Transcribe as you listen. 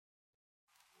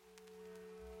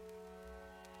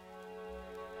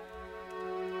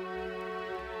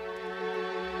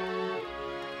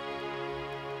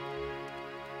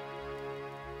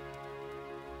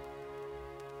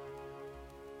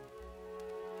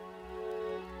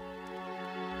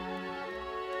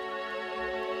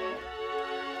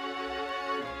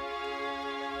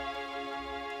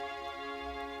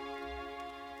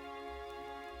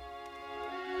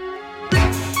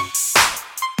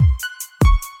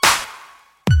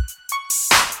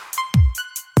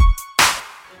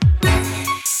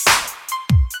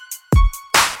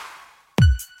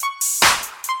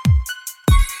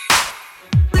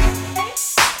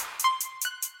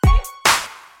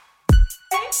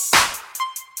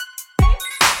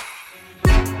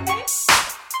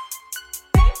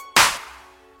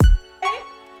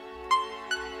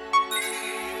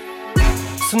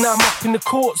So now I'm up in the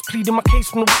courts, pleading my case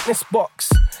from the witness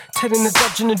box. Telling the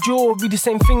judge and the jury the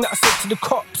same thing that I said to the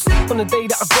cops. On the day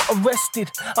that I got arrested,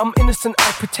 I'm innocent,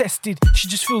 I protested. She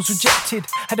just feels rejected.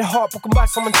 Had her heart broken by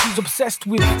someone she's obsessed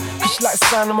with. Cause she likes the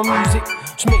sound of my music,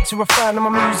 which makes her a fan of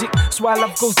my music. So why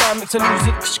love goes down makes her lose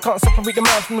it. Cause she can't separate the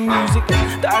man from the music.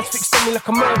 The eyes fixed on me like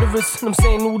a murderer's. And I'm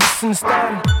saying all this in the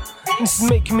stand. And this is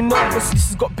making me nervous. This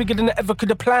has got bigger than I ever could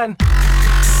have planned.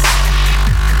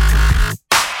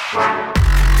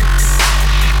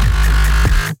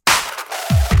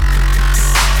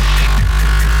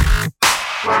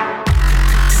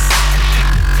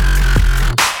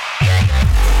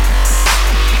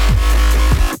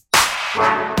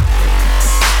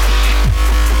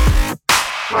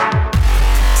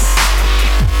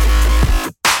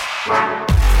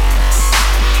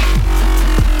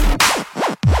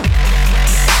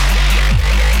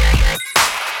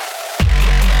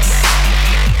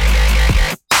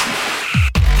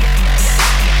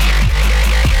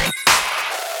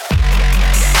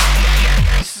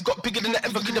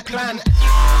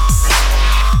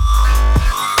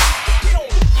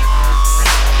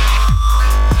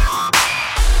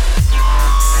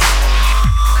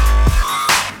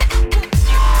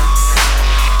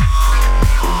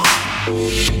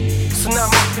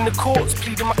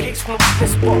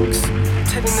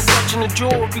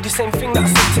 The same thing that I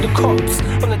said to the cops.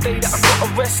 On the day that I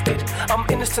got arrested, I'm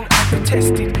innocent, I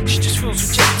protested. She just feels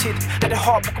rejected. Had her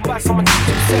heart broken by someone she's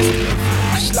obsessed with.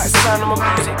 Cause she likes the sound of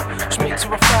my music, which makes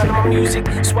her a fan of my music.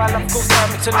 So why love goes down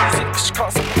makes her lose it. Cause she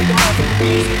can't separate the man from the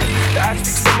music. The eyes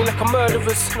fixed on me like a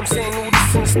murderer's. And I'm saying all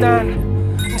this in the stand.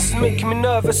 And this is making me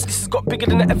nervous. This has got bigger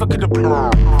than I ever could have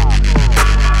planned.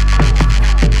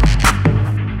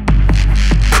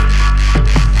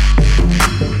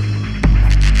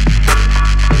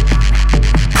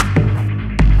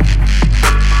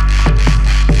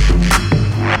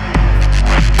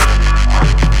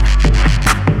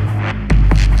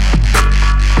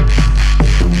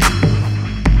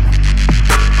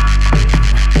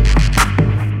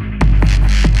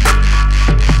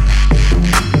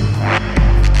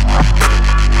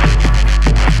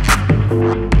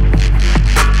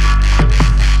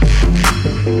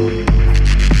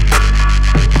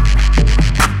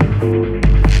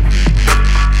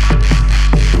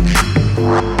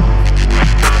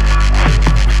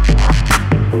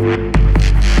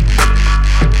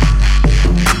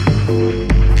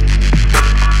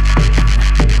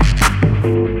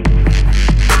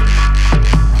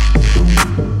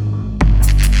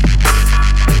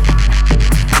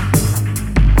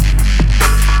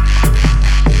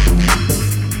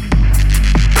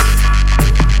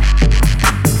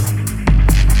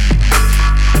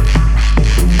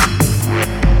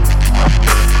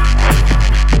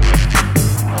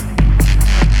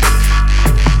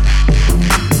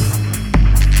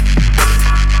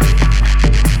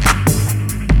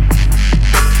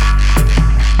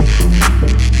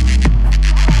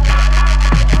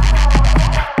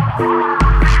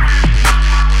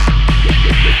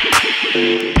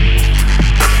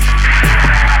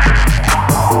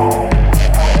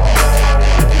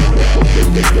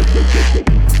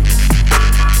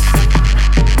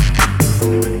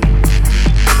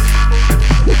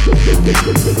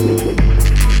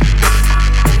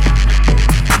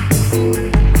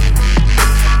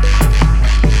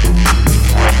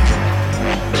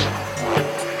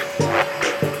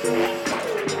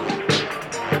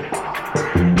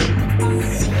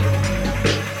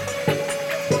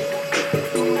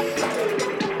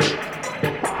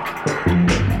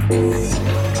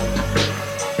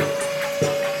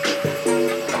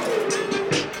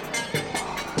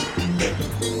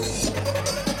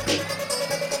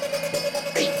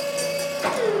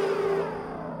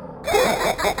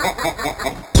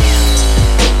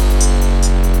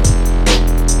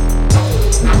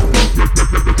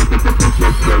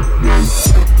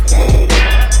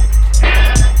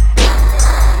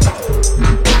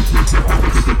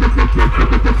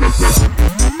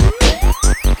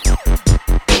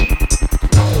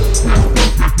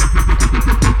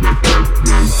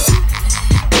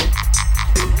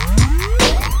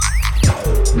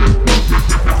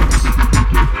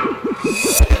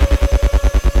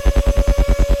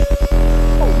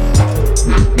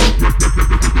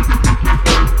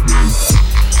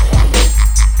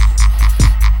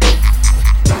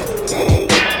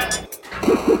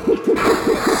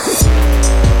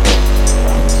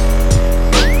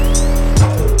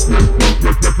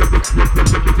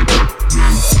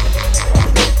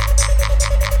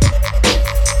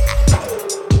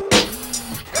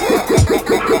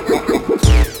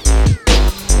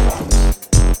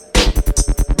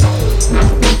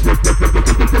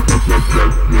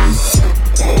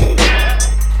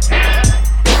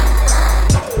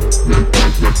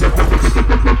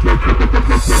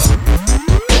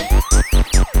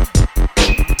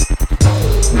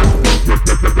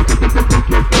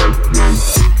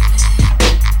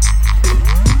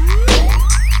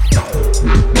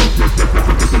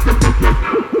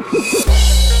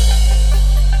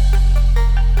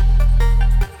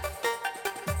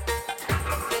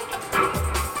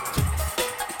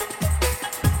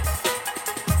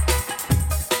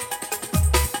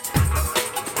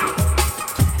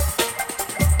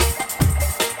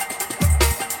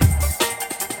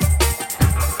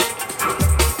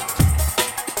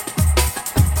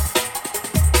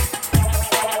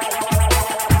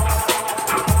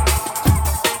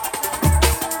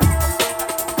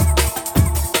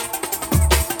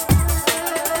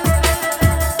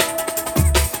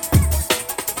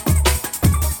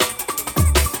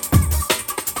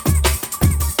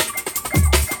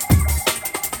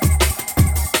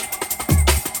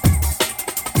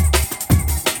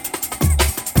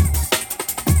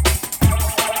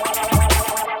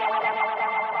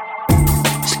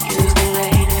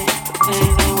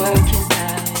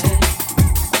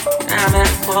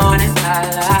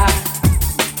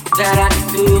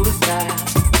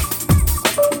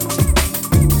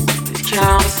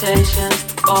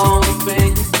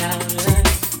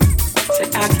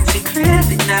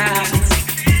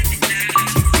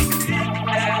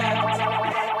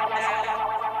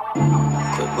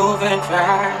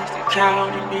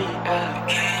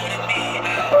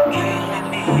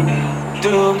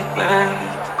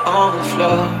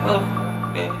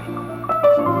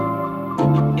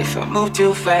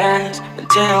 Too fast, and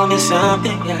tell me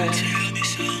something else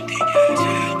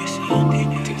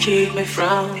to keep me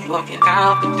from walking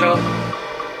out the door.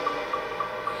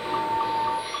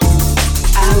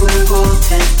 I will go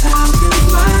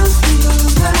 10,000 miles for your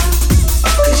love,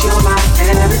 'cause you're my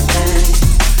everything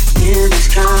in this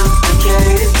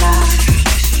complicated life.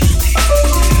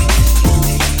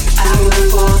 I will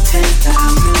go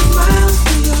 10,000 miles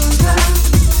for your love,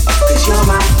 'cause you're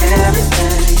my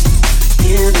everything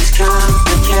in this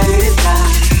complicated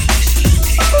life.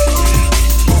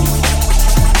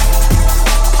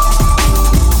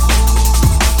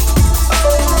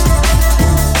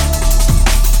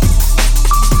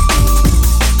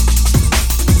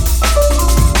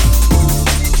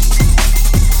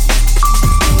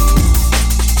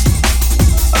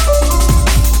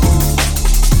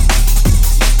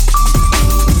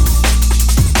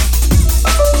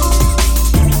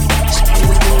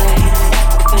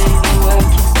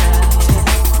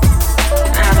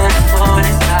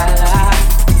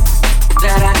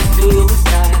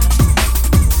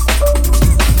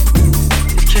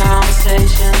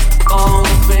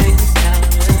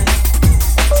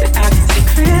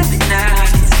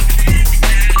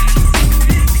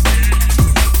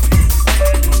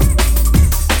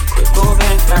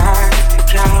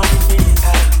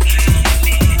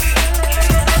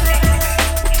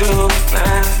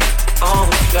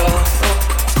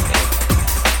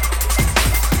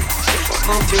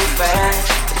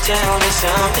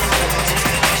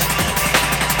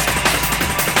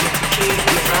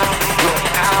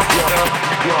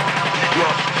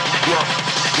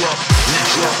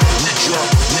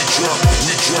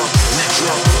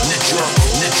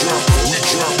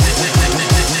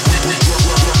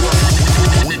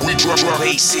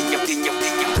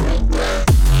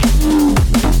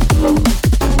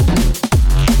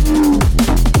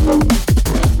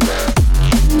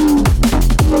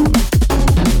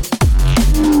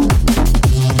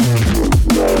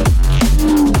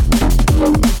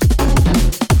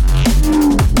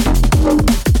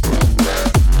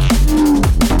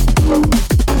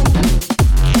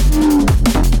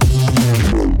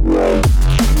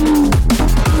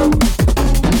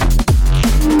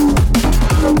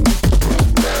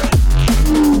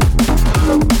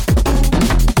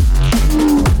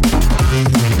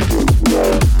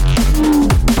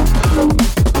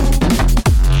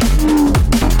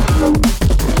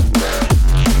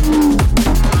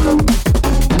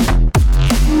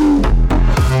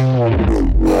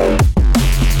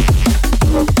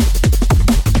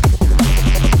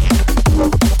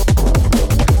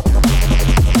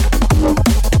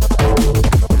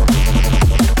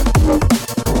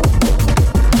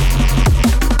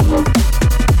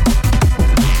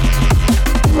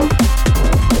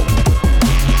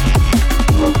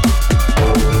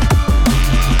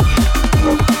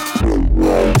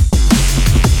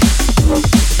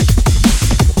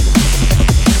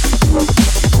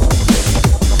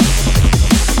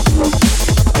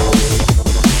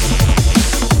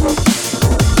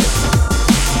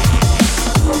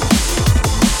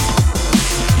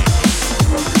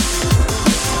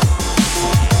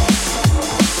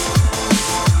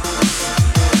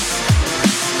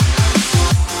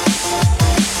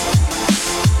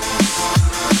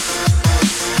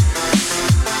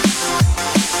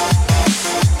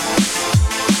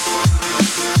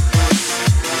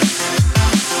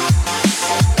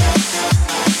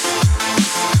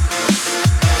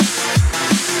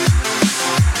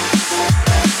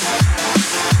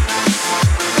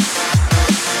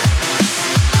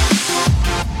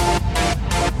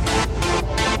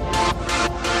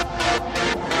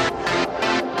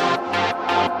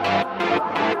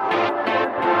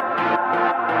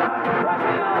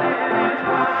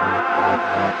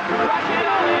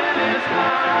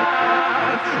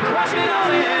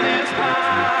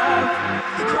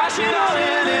 crashing all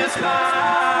in its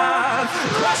path,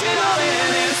 crashing all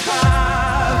in its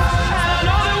path. And I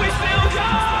know that we still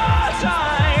got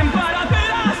time, but I bet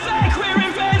I think we're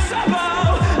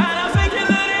invincible. And I'm thinking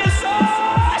that it's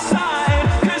our sign,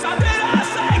 'cause I bet I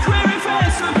think we're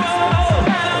invincible.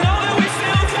 And I know that we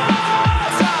still got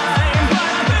time,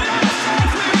 but I bet I think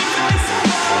we're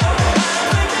invincible. And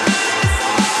I'm thinking that it's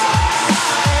our sign,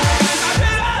 'cause I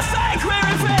bet I think we're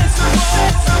invincible.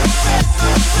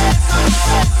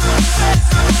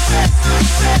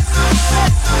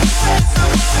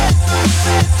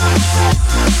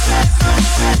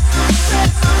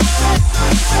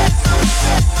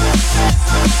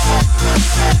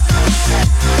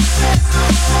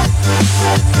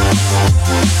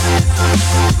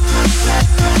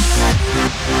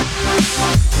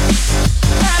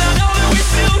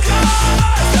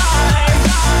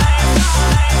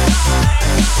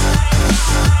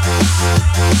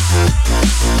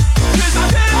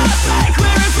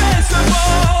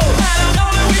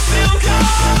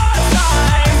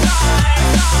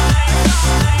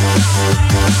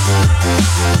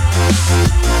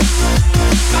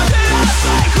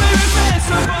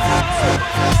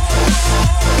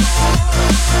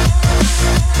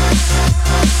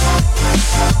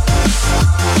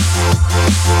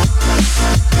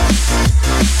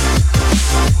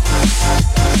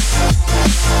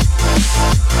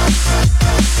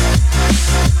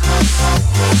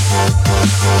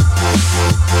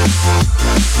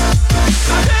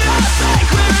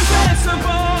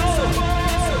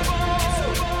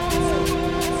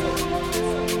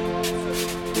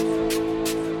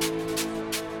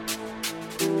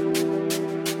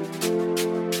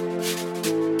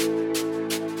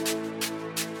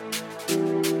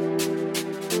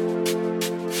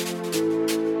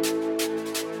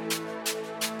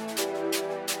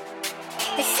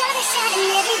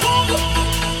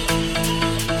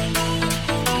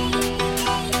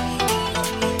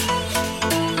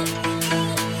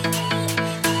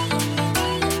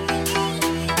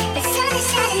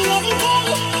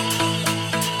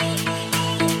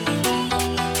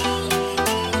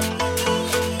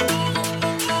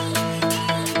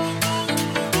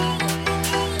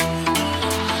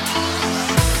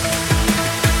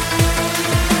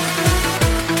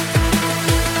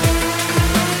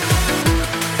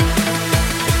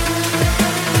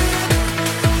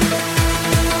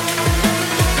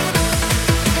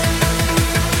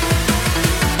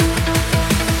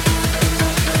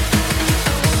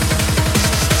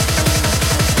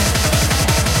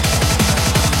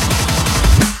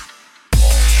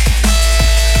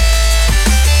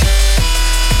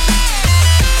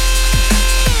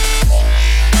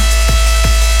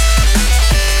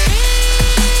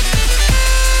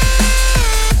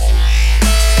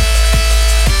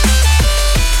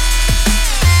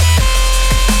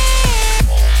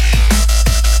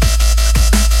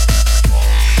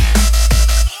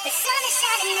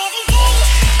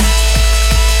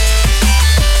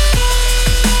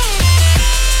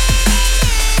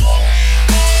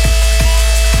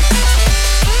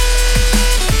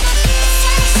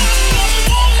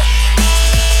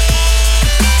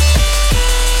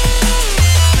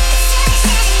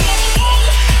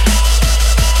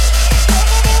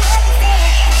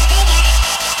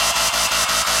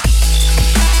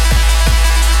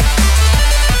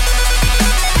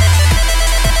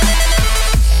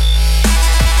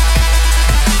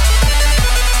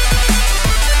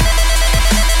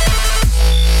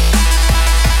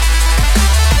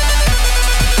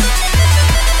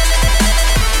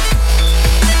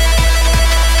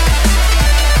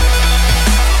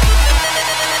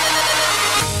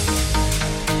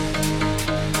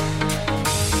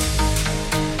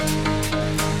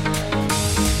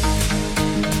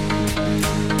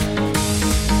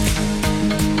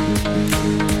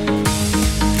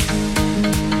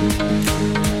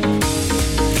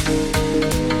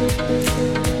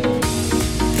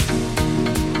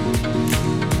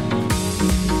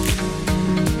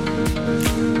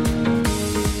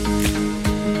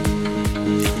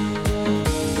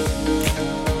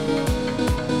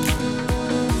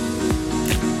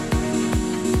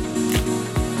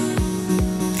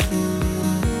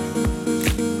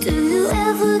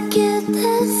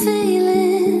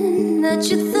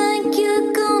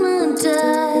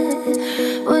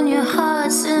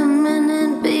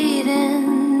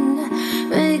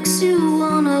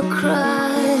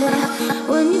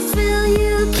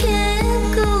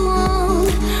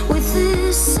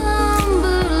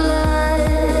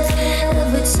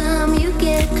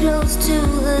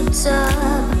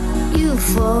 top, you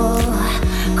fall,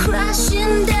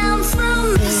 crashing down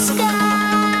from the sky.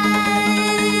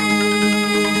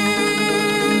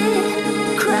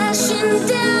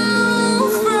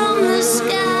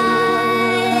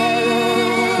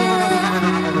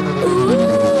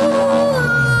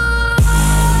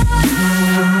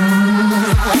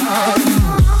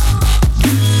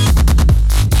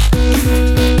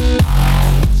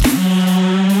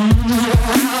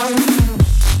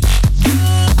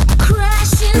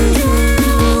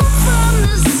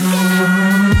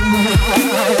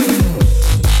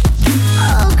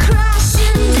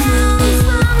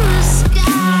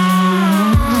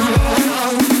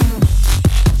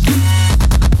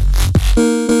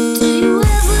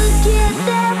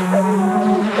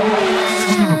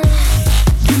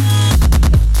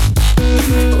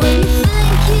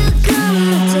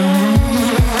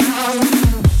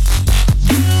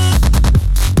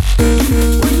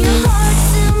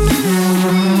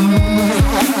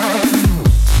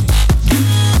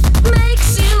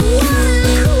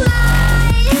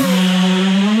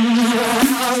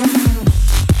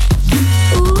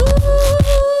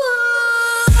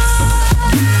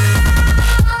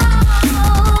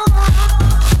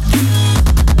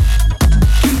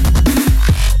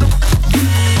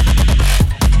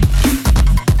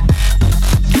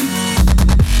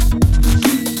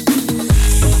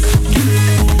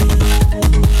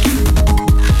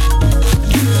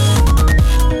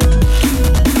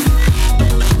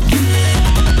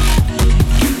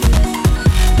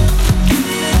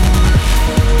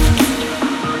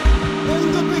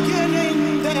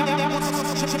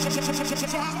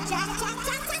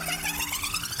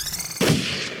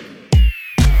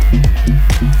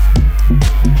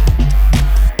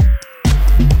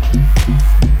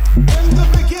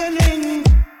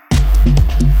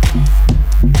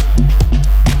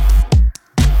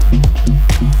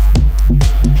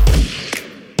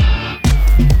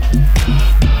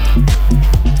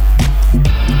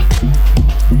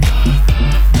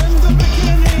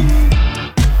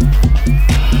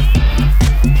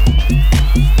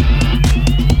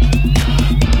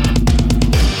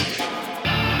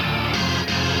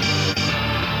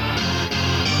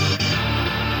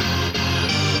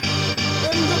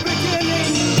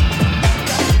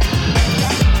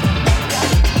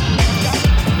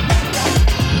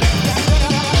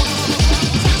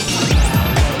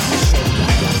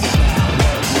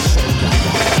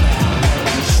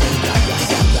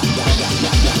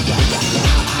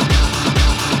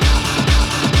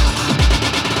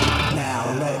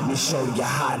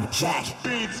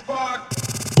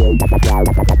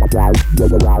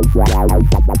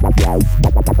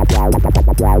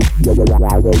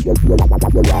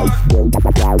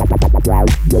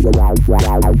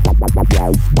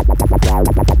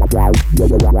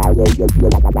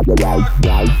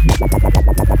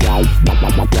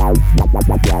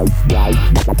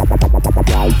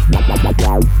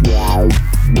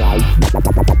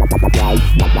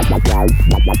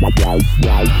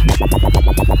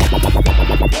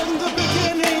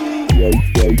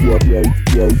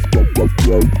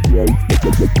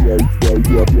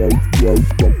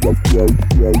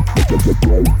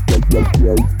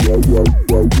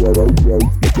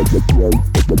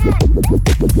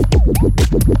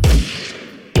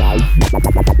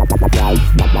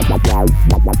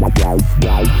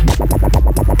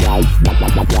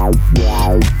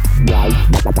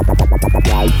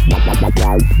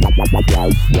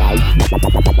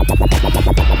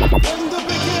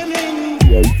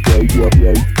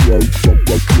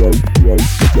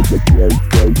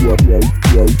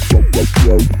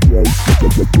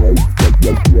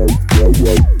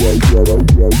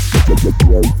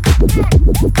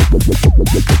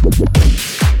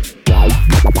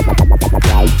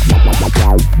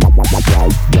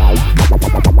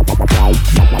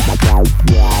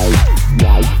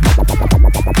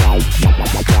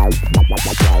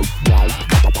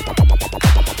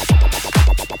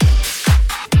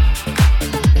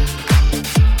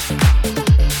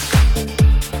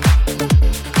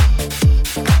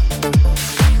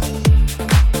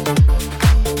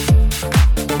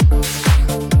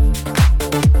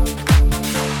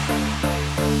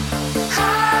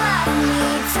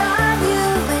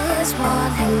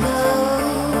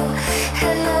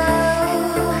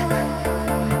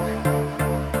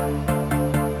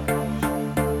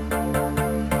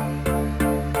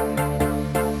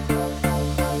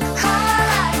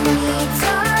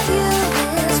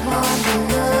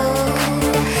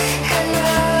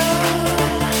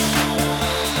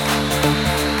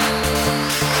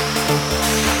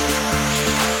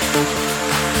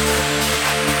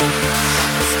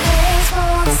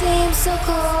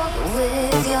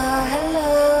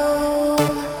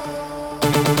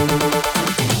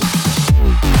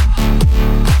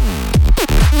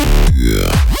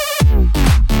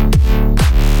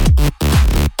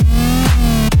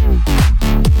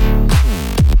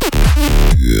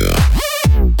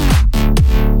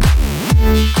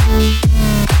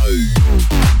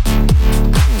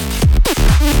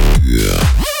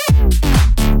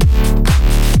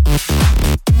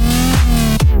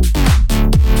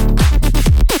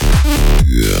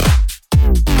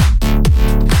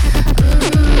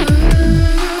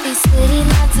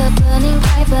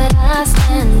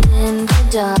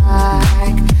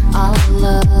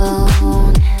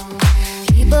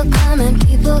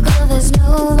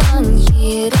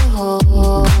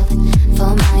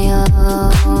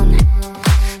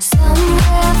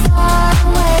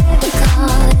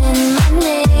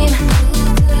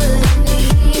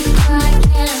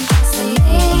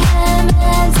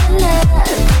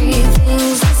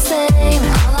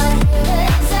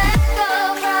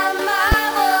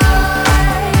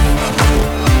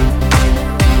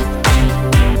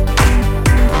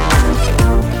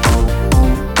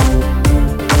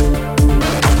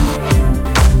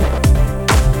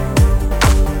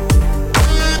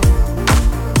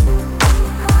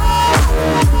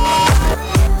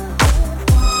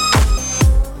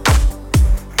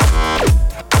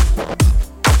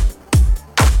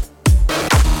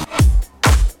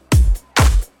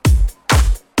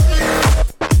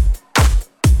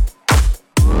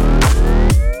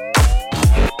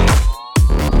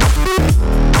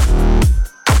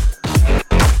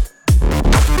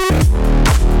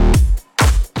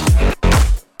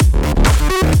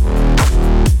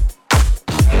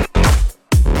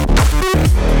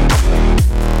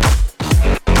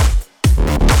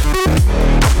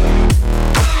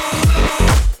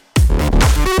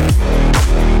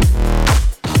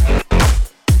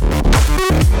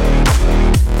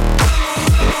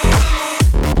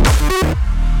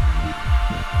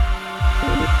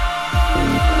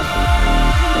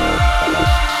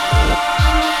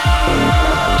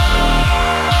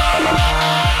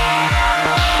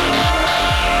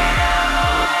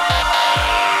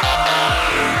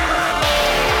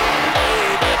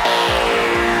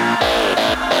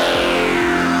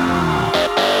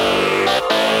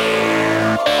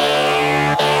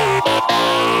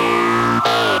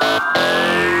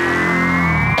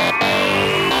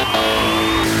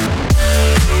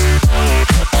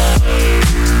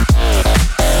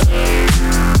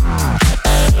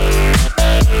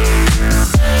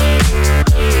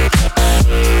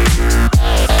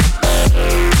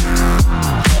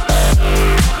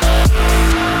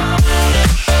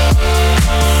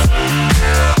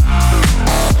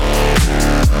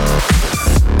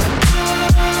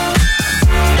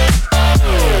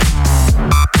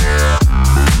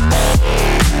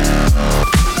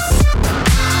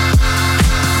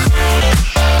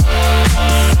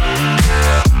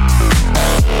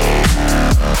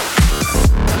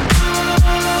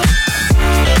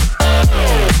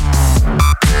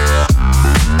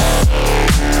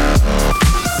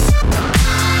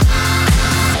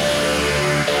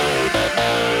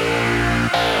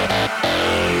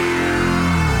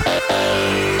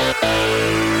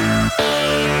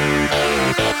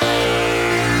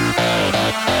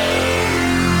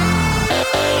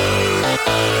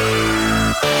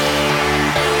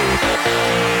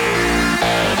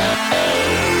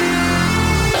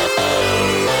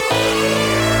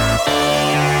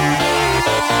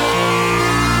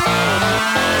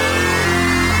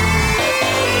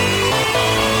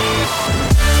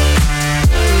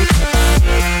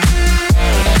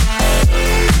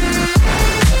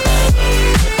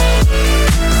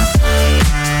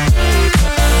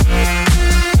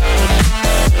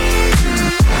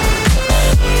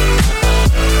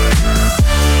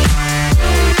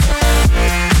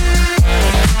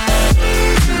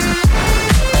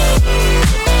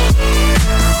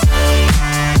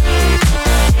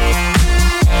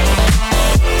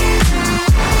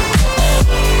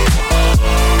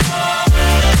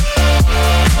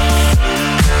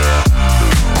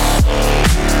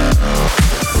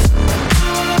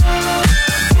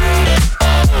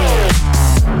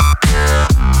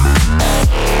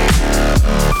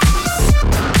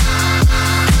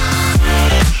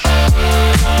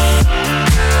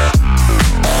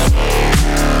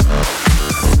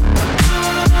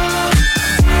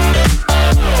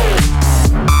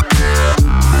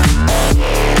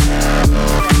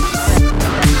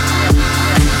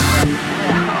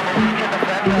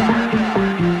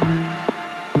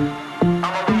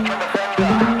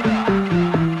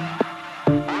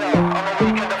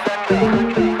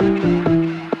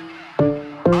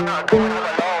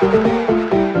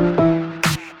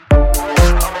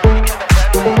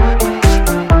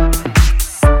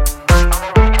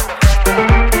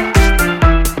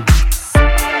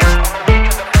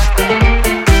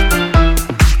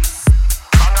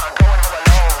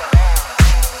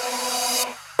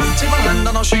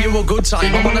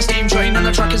 time. I'm on a steam train and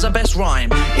the track is the best rhyme.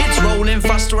 It's rolling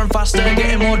faster and faster,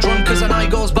 getting more drunk as the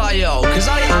night goes by, yo. Cause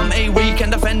I am a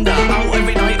weekend offender, out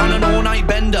every night on an all-night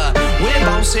bender. We're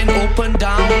bouncing up and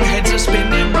down, heads are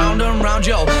spinning round and round,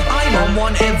 yo. I'm on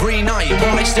one every night,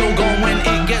 but I still go when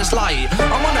it gets light.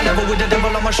 I'm on a level with the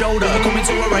devil on my shoulder, coming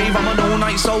to a rave, I'm an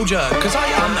all-night soldier. Cause I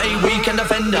am a weekend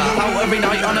offender, out every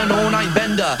night on an all-night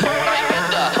bender. All-night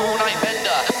bender, all-night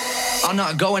bender. I'm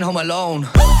not going home alone.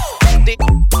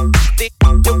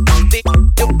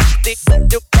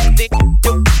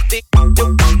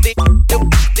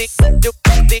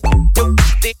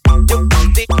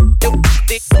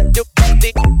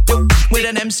 With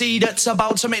an MC that's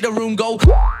about to make the room go.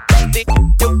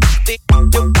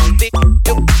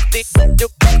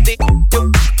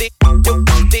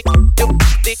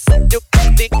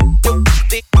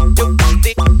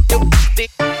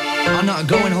 I'm not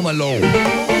going home alone.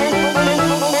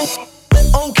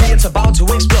 Okay, it's about to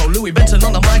explode. Louis Benson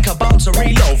on the mic, about to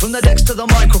reload. From the decks to the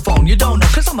microphone, you don't know,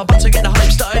 cause I'm about to get the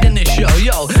hype started in this show,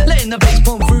 yo. Letting the bass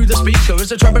pump through the speaker as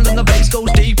the treble and the bass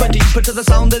goes deeper, deeper to the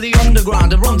sound of the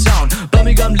underground, the Rumtown.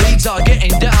 Birmingham Leeds are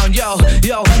getting down, yo,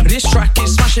 yo. This track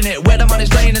is smashing it, where the man is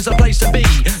playing is the place to be.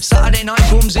 Saturday night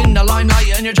comes in the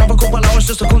limelight and you drop a couple hours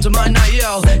just to come to my night,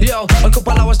 yo, yo. A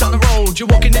couple hours down the road,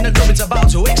 you're walking in the club, it's about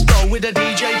to explode with a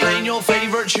DJ playing your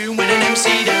favorite tune with an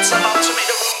MC that's about to make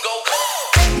the room go.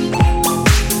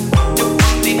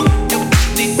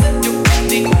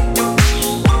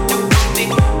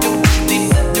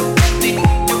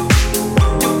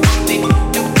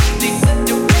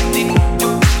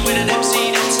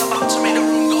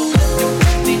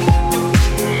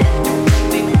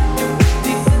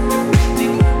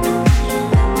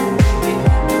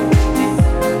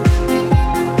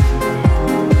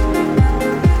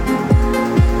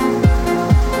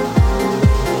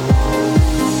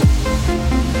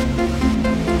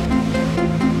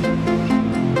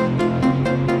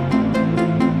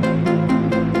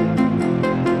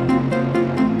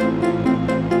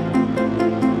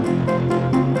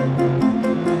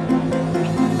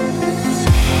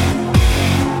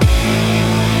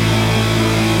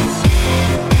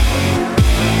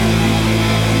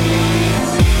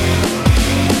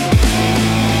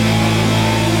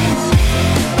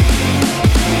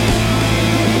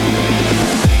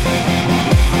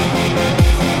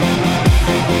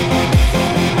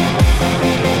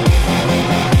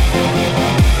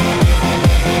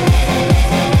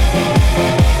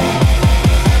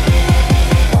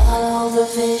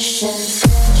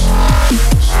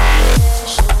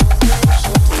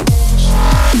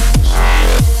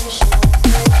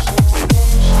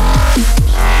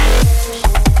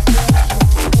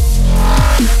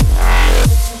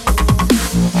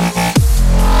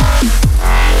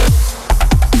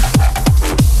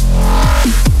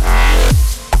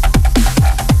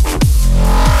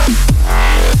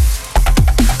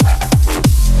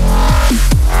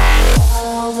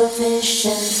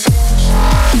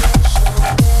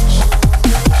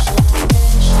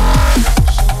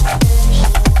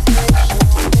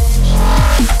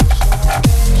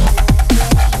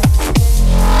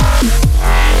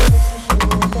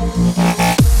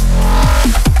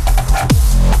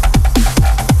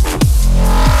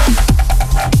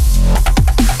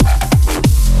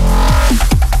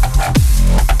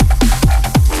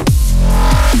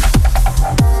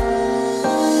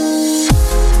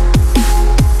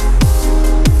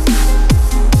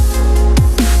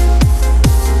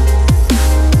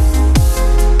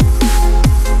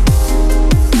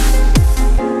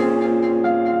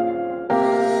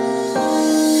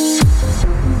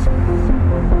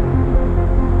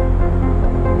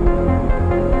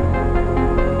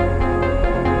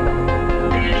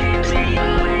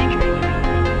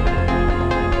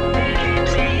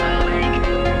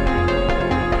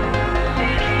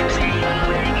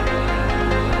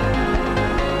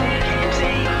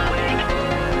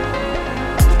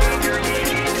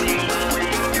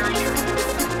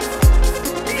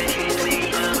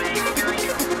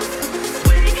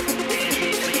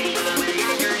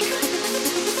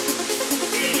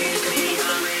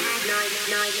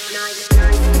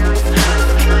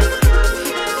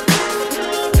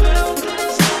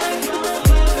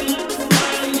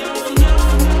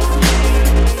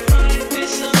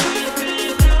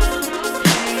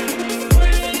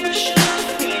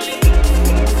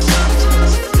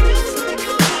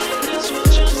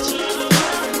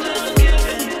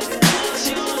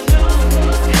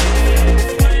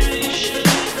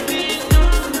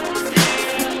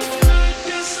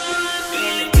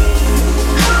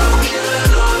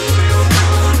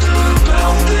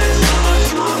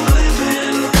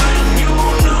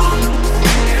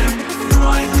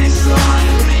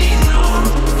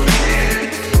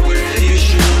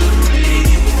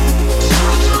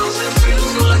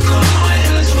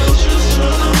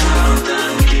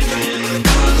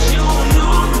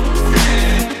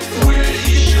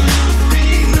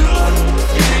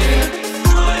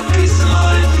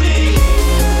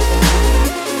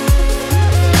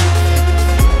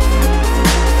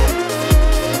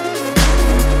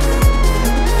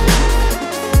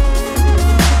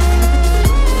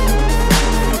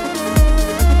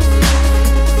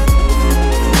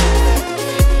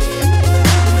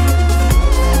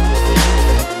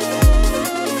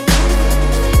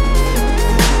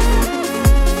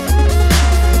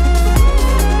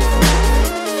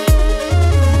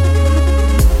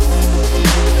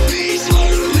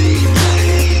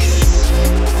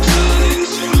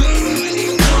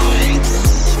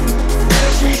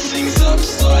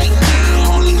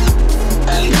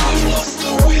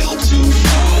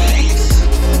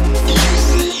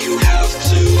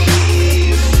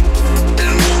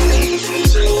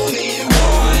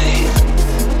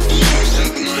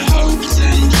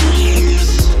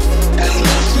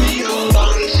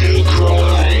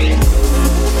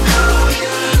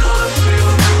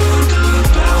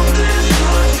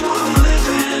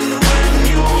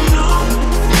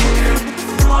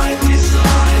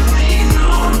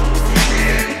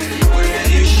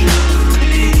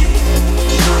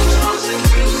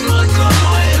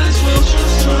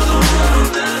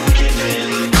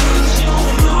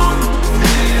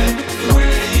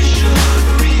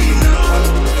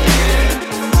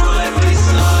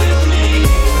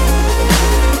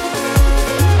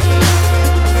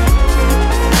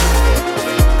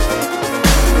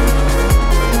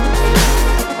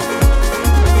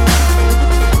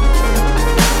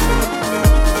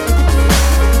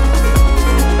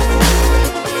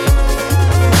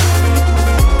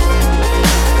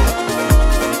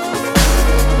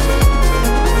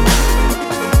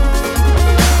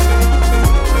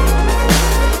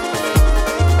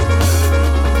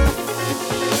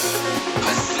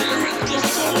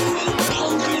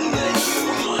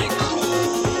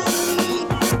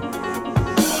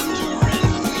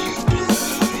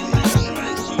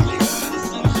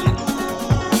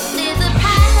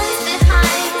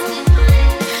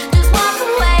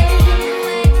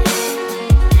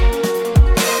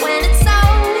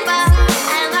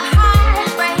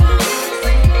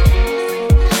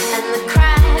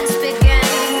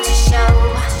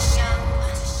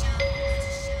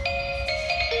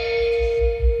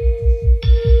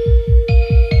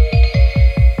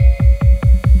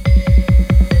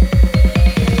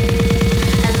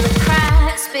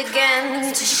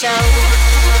 begin to show.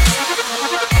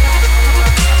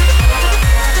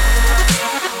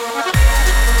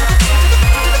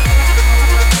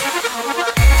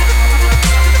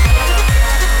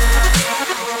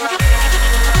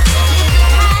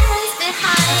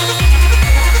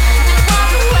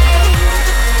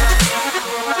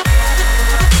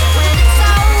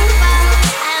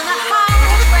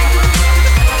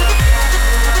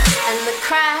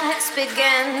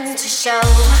 Begin to show.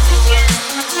 Begin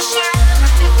to show.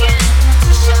 Begin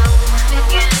to show.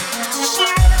 Begin to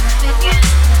show. Begin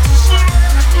to show.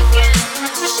 Begin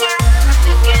to show.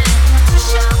 Begin to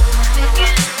show.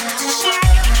 Begin to show.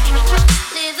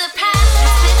 Leave the past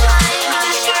behind.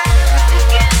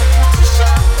 Begin to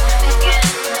show. Begin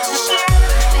to show. Begin to show.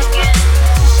 Begin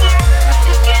to show.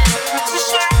 Begin to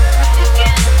show.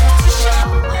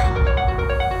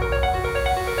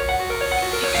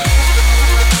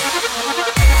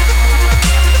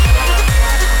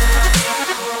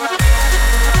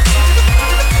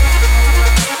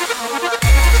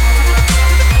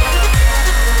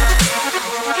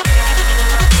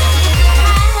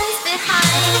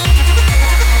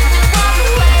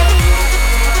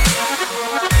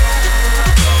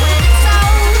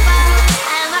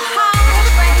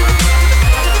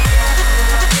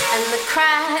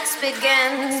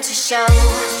 Begin to show.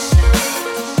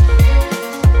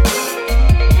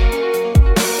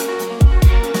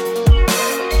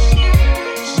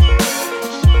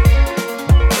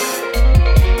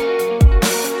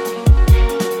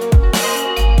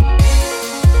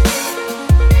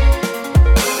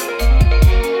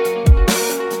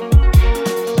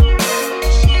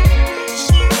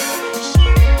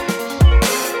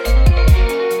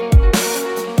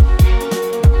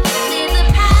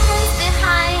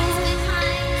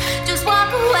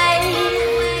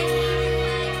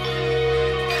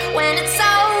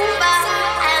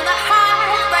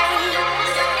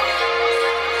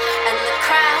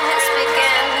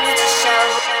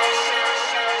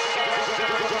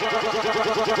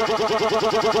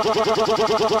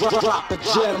 Drop a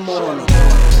gem on 'em.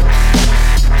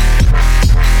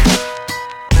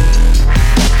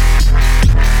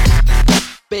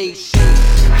 Bass.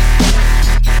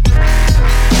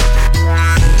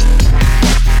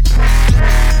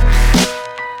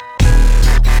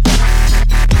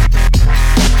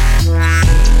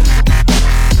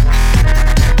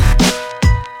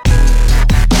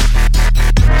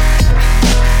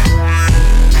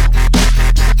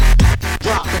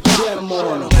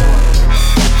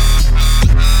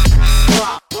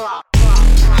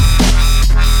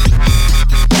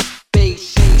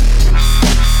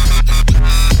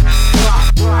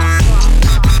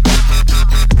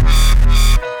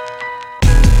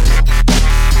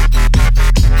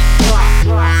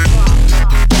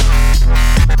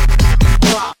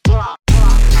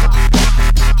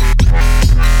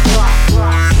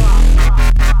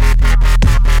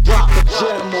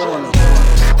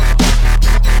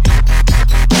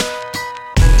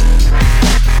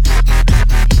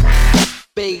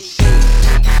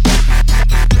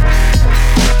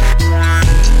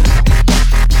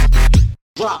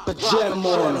 Drop a gem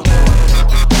on 'em.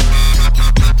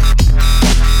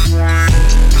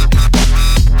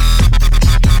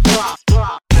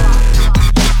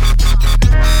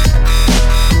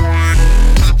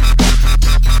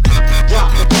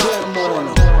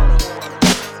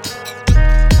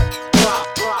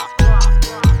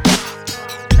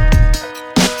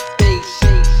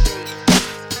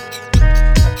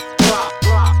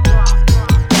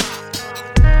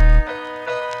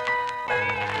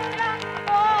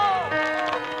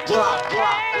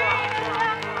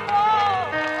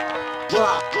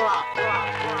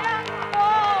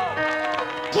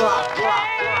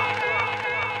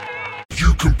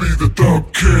 You can be the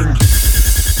dub king.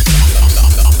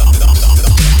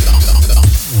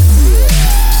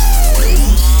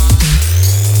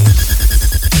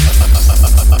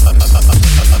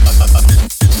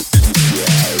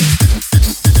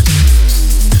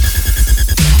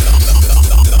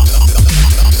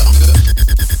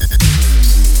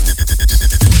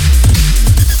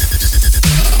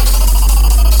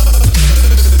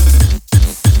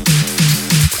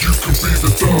 You can be the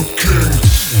dub king.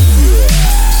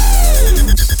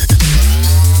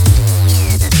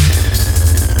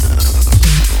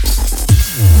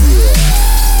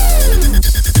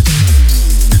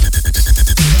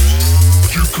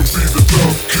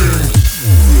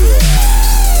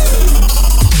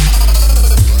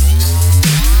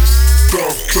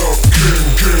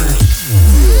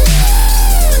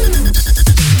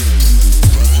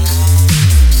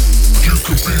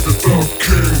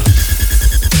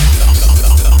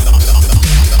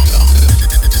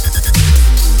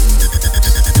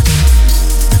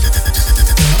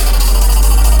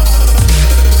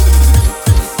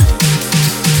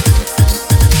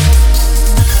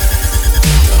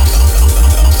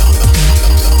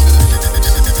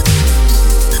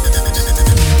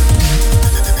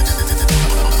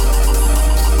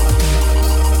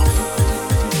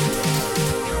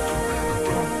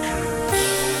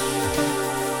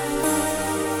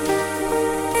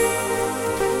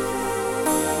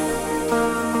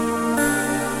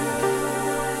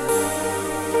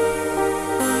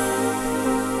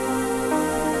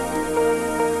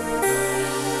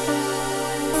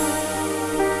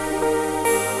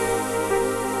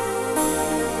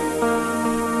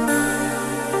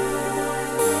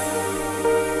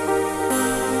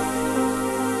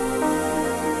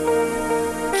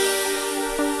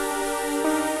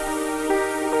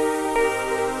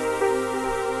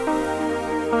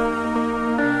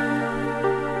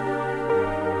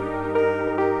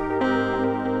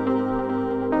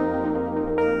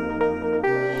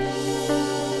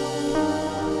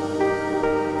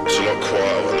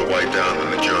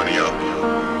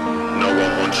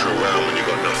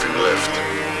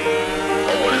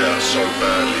 so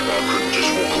badly, but I couldn't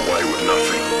just walk away with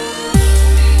nothing.